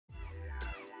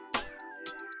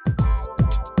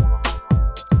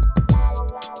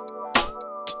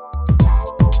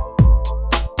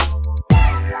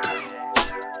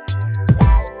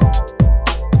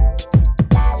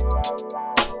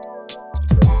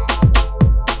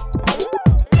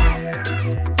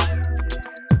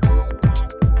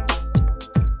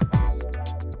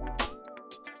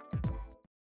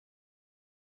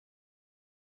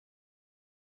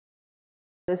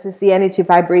This is the energy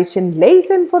vibration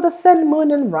blazing for the sun,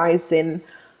 moon, and rising.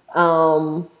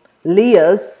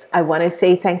 Leos, I want to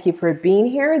say thank you for being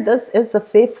here. This is the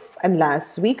 5th and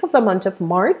last week of the month of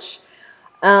March.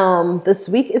 This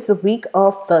week is the week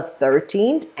of the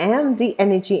 13th, and the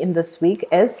energy in this week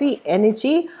is the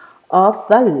energy of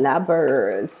the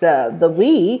Lovers. The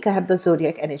week, I have the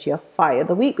Zodiac energy of fire.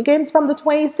 The week begins from the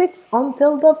 26th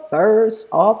until the 1st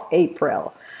of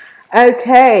April.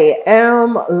 Okay,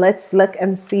 let's look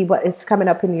and see what is coming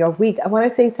up in your week. I want to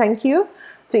say thank you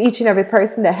to each and every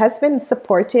person that has been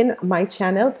supporting my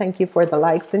channel. Thank you for the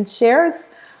likes and shares.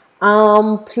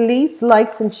 Please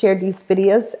like and share these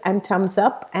videos, and thumbs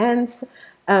up and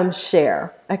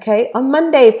share. Okay, on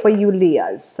Monday for you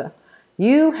Leos,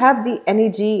 you have the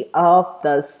energy of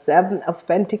the 7 of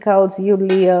Pentacles. You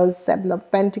Leos, 7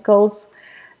 of Pentacles.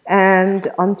 And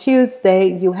on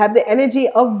Tuesday, you have the energy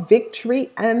of victory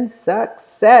and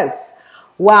success.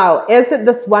 Wow, isn't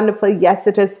this wonderful? Yes,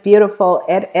 it is beautiful.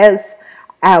 It is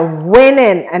a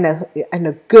winning and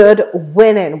a good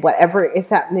winning, whatever is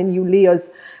happening, you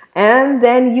Leos. And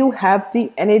then you have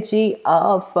the energy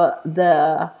of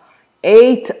the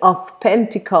 8 of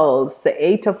Pentacles. The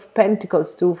 8 of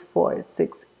Pentacles, 2, 4,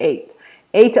 6, 8.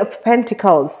 8 of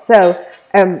Pentacles. So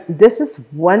this is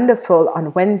wonderful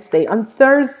on Wednesday. On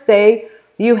Thursday,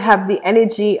 you have the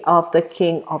energy of the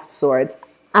King of Swords.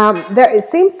 There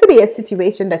seems to be a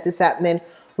situation that is happening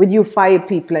with you fire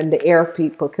people and the air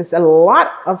people, because a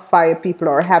lot of fire people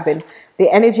are having the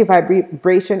energy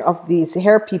vibration of these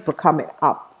air people coming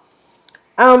up.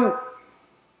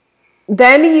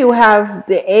 Then you have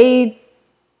the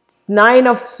 9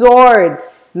 of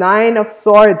Swords. 9 of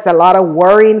Swords. A lot of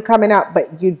worrying coming up,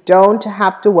 but you don't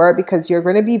have to worry because you're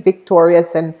going to be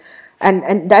victorious, and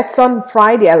that's on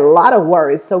Friday. A lot of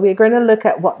worries. So we're going to look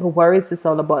at what the worries is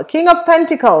all about. King of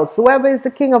Pentacles. Whoever is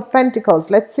the King of Pentacles.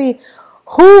 Let's see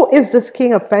who is this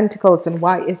King of Pentacles and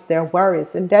why is there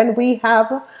worries. And then we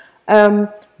have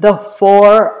the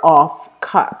 4 of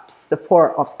Cups. The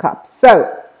 4 of Cups.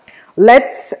 So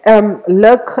let's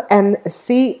look and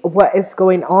see what is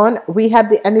going on. We have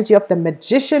the energy of the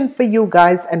Magician for you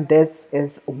guys, and this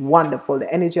is wonderful.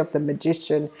 The energy of the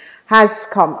Magician has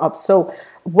come up. So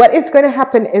what is going to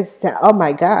happen is that, oh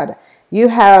my God, you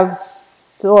have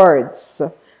Swords.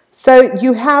 So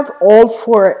you have all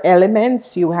 4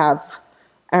 elements. You have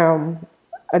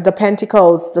the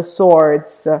Pentacles, the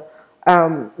Swords,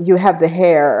 you have the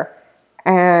hair.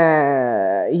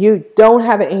 You don't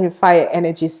have any fire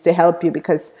energies to help you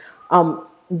because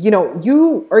you know,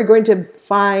 you are going to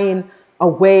find a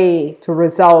way to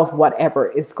resolve whatever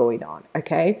is going on.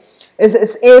 Okay, it's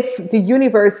as if the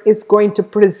universe is going to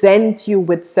present you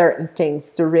with certain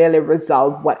things to really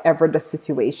resolve whatever the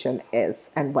situation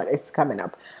is and what is coming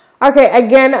up. Okay,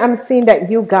 again, I'm seeing that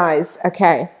you guys,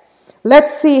 okay,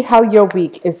 let's see how your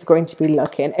week is going to be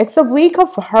looking. It's a week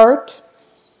of hurt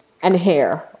and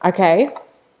hair. Okay,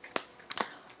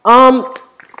 what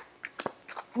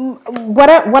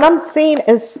I'm seeing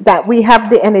is that we have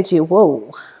the energy.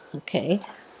 Whoa, okay,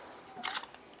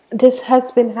 this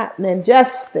has been happening.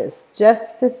 Justice,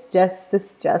 justice,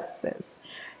 justice, justice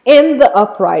in the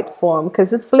upright form,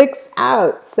 because it flicks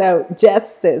out. So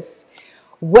justice,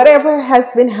 whatever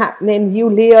has been happening, you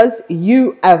Leos,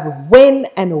 you have win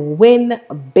and win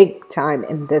big time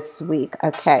in this week.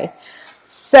 Okay,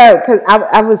 so because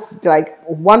I was like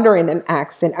wondering and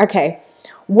asking, okay,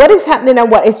 what is happening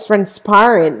and what is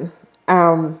transpiring?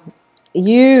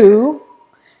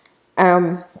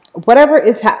 Whatever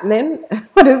is happening,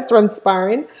 what is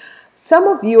transpiring, some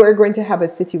of you are going to have a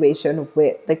situation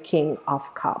with the King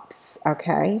of Cups.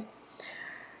 Okay,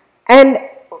 and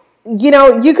you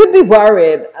know, you could be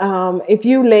worried if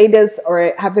you ladies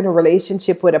are having a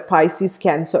relationship with a Pisces,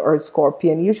 Cancer, or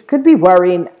Scorpion. You could be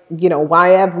worrying, you know, why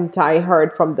haven't I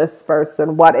heard from this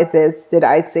person? What it is? Did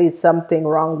I say something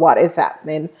wrong? What is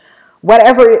happening?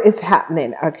 Whatever is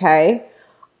happening, okay?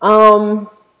 You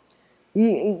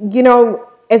know,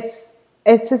 it's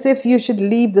as if you should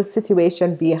leave the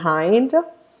situation behind.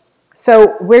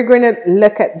 So we're going to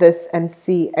look at this and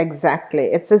see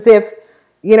exactly. It's as if,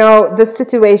 you know, the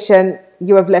situation,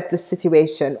 you have left the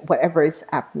situation, whatever is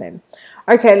happening.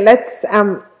 Okay, let's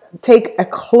take a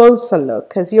closer look,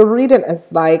 because your reading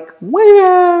is like way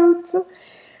out.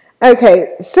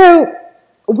 Okay, so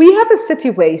we have a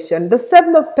situation. The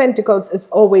 7 of Pentacles is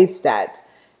always that.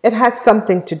 It has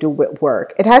something to do with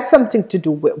work. It has something to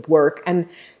do with work. And,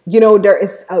 you know, there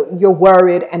is, you're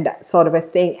worried and that sort of a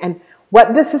thing. And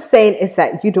what this is saying is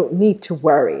that you don't need to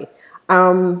worry.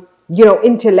 You know,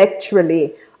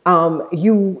 intellectually,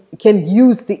 you can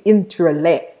use the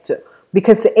intellect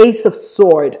because the Ace of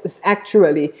Swords is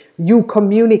actually you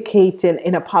communicating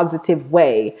in a positive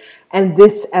way. And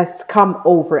this has come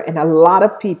over, and a lot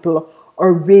of people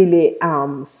are really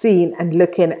seeing and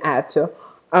looking at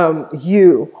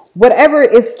you. Whatever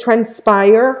is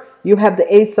transpire, you have the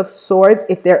Ace of Swords.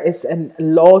 If there is a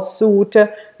lawsuit,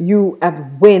 you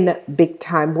have win big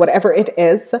time. Whatever it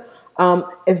is,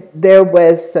 if there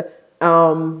was,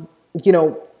 you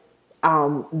know,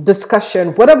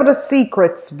 discussion, whatever the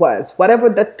secrets was, whatever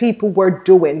that people were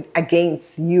doing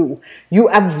against you, you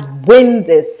have win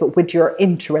this with your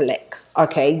intellect.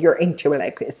 Okay, your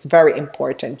intellect. It's very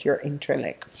important, your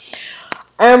intellect.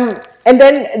 And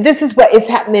then this is what is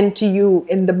happening to you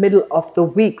in the middle of the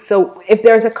week. So if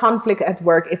there's a conflict at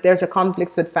work, if there's a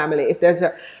conflict with family, if there's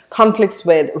a conflicts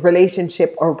with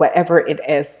relationship or whatever it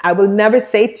is, I will never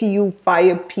say to you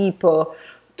fire people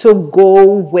to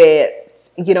go with,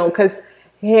 you know, because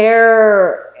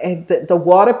here the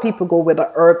water people go with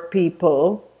the earth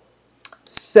people.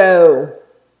 So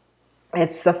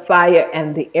it's the fire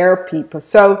and the air people.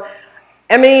 So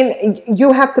I mean,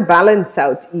 you have to balance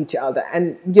out each other.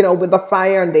 And, you know, with the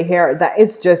fire and the air, that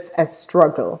is just a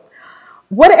struggle.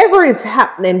 Whatever is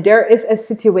happening, there is a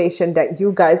situation that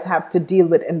you guys have to deal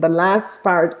with in the last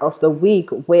part of the week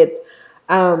with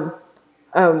the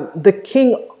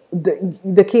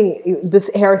king,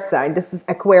 this air sign. This is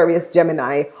Aquarius,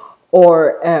 Gemini,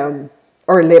 or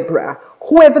Libra.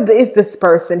 Whoever is this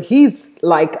person, he's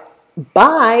like,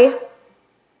 bye.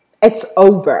 It's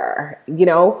over, you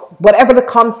know, whatever the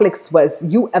conflicts was,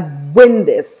 you have win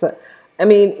this. I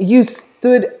mean, you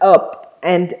stood up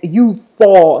and you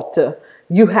fought.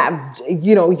 You have,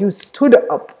 you know, you stood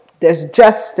up. There's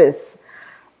justice.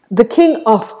 The King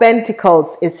of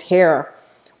Pentacles is here.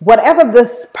 Whatever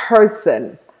this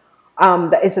person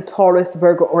that is a Taurus,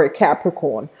 Virgo, or a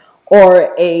Capricorn,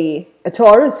 or a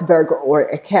Taurus, Virgo, or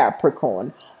a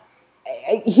Capricorn,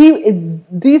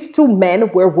 these two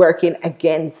men were working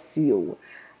against you.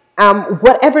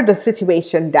 Whatever the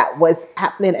situation that was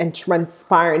happening and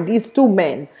transpiring, these two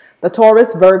men, the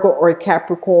Taurus, Virgo, or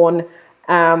Capricorn,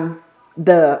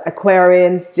 the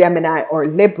Aquarians, Gemini, or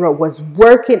Libra, was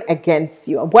working against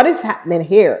you. And what is happening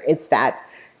here is that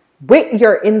with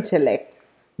your intellect,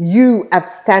 you have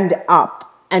stand up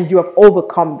and you have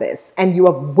overcome this, and you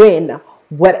have win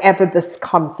whatever this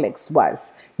conflicts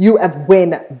was. You have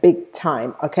win big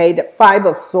time. Okay, the Five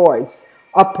of Swords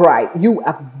upright, you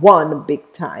have won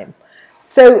big time.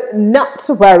 So not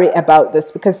to worry about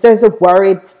this, because there's a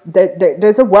worrying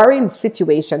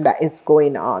situation that is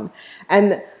going on.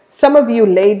 And some of you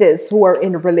ladies who are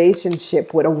in a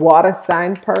relationship with a water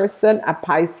sign person, a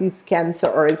Pisces, Cancer,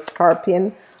 or a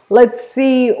Scorpion, let's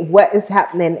see what is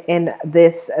happening in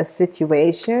this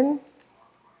situation.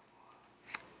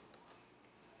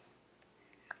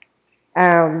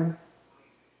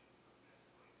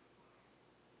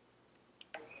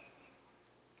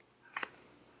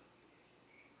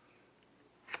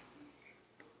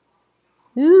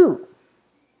 Ooh.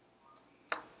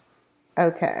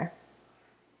 Okay.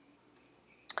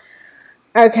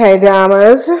 Okay,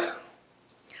 damas.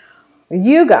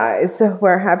 You guys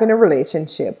were having a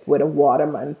relationship with a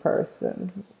waterman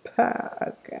person.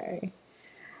 Okay.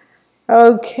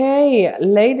 Okay,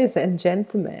 ladies and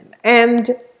gentlemen.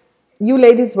 And you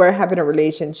ladies were having a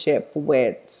relationship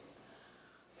with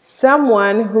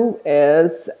someone who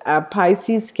is a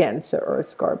Pisces, Cancer, or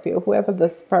Scorpio. Whoever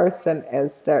this person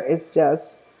is, there is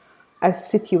just a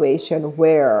situation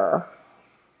where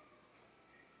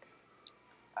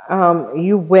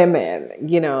you women,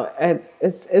 you know, it's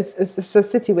a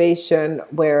situation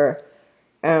where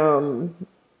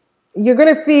you're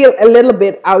going to feel a little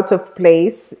bit out of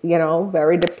place, you know,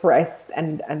 very depressed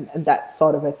and that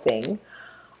sort of a thing.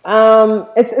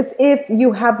 It's as if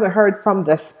you haven't heard from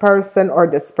this person, or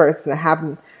this person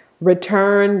haven't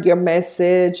returned your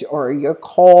message or your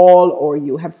call, or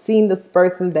you have seen this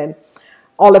person then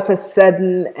all of a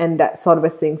sudden and that sort of a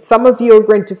thing. Some of you are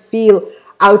going to feel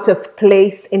out of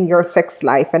place in your sex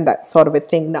life and that sort of a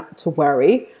thing. Not to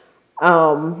worry.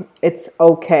 It's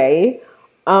okay.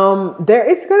 There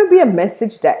is going to be a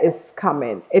message that is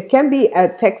coming. It can be a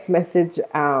text message,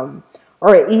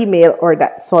 or an email, or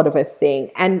that sort of a thing.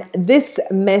 And this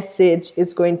message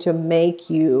is going to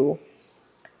make you,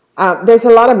 there's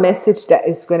a lot of message that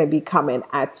is going to be coming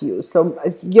at you. So,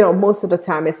 you know, most of the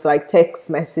time it's like text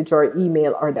message or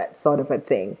email or that sort of a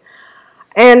thing.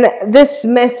 And this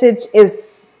message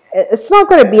is, it's not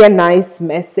going to be a nice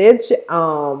message,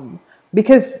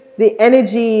 because the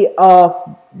energy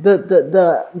of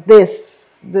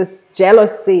this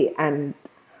jealousy and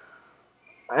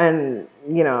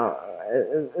you know,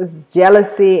 it's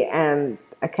jealousy and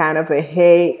a kind of a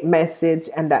hate message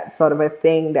and that sort of a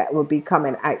thing that will be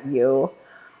coming at you.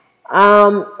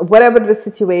 Whatever the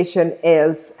situation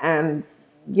is, and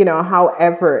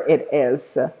however it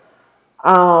is,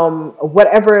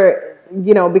 whatever,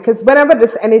 because whenever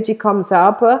this energy comes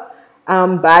up,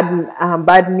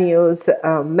 bad news,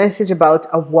 message about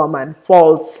a woman,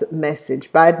 false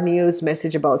message, bad news,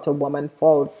 message about a woman,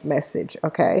 false message.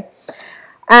 Okay.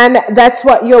 And that's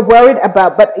what you're worried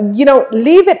about. But,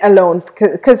 leave it alone,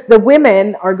 because the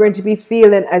women are going to be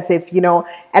feeling as if,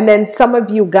 and then some of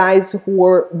you guys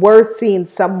who were seeing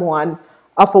someone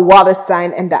of a water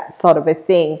sign and that sort of a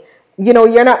thing,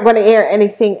 you're not going to hear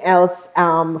anything else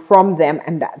from them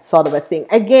and that sort of a thing.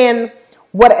 Again,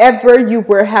 whatever you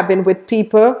were having with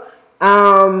people,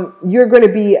 you're going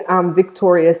to be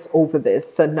victorious over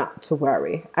this. So not to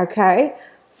worry. Okay.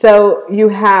 So you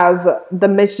have the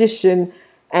Magician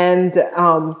and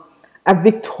a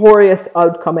victorious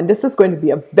outcome. And this is going to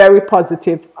be a very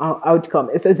positive outcome.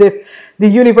 It's as if the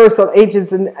universal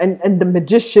agents and the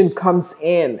Magician comes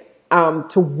in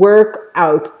to work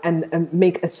out and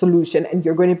make a solution. And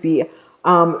you're going to be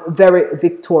very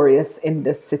victorious in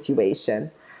this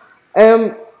situation.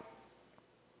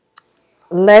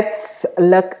 Let's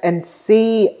look and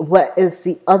see what is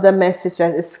the other message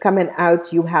that is coming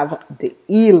out. You have the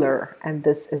Healer, and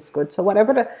this is good. So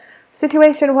whatever the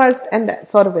situation was and that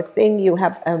sort of a thing, you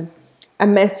have a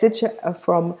message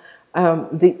from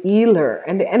the Healer.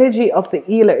 And the energy of the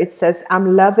Healer, it says,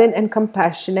 I'm loving and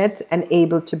compassionate and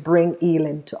able to bring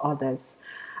healing to others.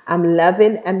 I'm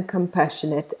loving and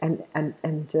compassionate and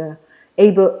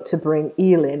able to bring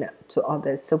healing to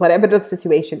others. So whatever the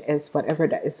situation is, whatever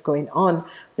that is going on,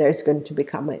 there's going to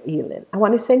become a healing. I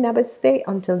want to say namaste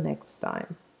until next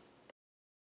time.